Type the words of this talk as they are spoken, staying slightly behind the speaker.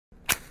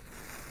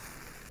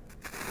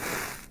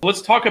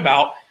Let's talk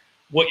about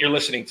what you're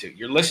listening to.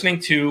 You're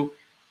listening to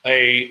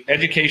a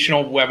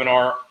educational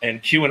webinar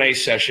and Q&A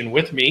session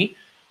with me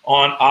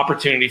on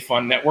Opportunity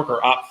Fund Network,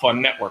 or Op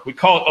Fund Network. We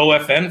call it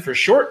OFN for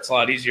short. It's a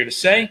lot easier to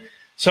say.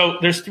 So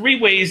there's three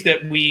ways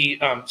that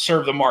we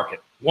serve the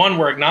market. One,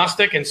 we're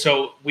agnostic, and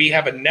so we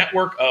have a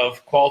network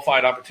of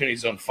qualified opportunity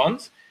zone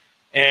funds,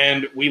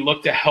 and we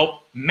look to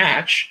help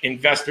match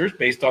investors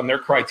based on their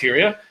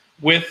criteria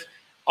with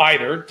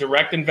either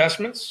direct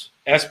investments,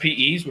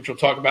 SPEs, which we'll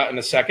talk about in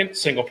a second,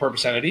 single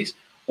purpose entities,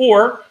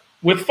 or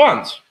with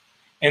funds.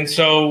 And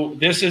so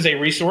this is a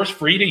resource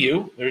free to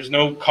you. There's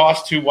no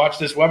cost to watch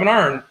this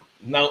webinar,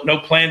 and no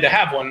plan to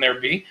have one there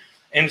be.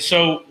 And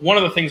so one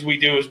of the things we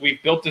do is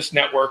we've built this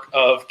network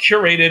of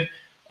curated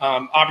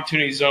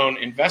opportunity zone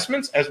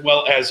investments, as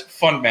well as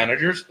fund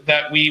managers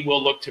that we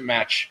will look to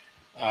match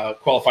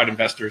qualified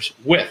investors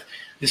with.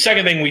 The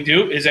second thing we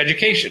do is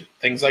education,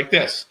 things like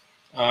this,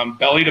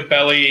 belly to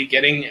belly,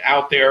 getting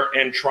out there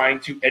and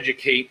trying to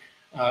educate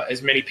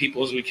as many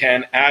people as we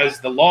can as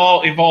the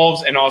law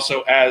evolves and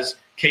also as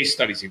case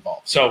studies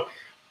evolve. So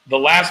the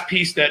last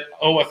piece that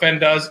OFN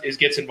does is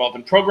gets involved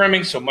in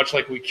programming. So much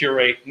like we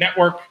curate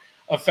network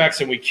effects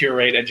and we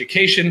curate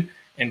education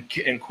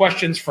and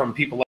questions from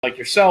people like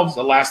yourselves,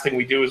 the last thing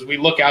we do is we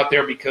look out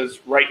there, because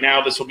right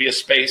now this will be a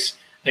space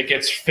that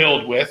gets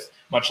filled with,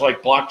 much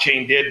like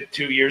blockchain did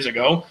 2 years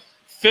ago,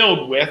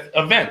 filled with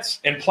events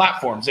and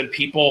platforms and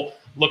people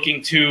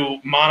looking to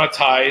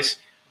monetize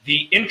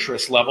the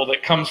interest level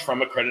that comes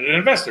from accredited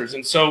investors.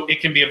 And so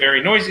it can be a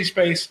very noisy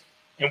space,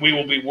 and we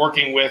will be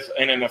working with,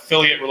 in an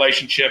affiliate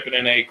relationship and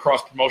in a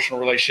cross-promotional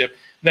relationship,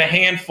 the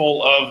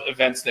handful of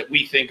events that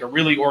we think are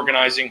really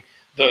organizing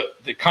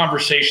the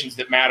conversations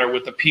that matter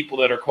with the people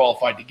that are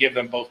qualified to give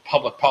them, both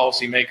public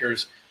policy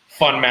makers,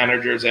 fund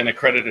managers, and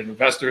accredited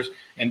investors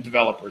and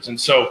developers.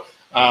 And so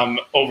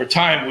over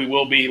time, we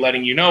will be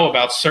letting you know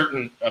about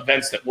certain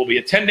events that we'll be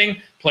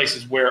attending,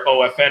 places where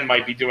OFN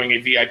might be doing a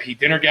VIP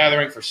dinner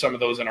gathering for some of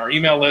those in our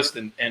email list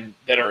and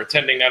that are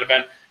attending that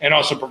event, and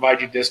also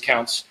provide you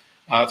discounts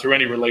through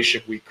any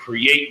relationship we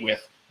create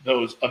with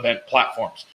those event platforms.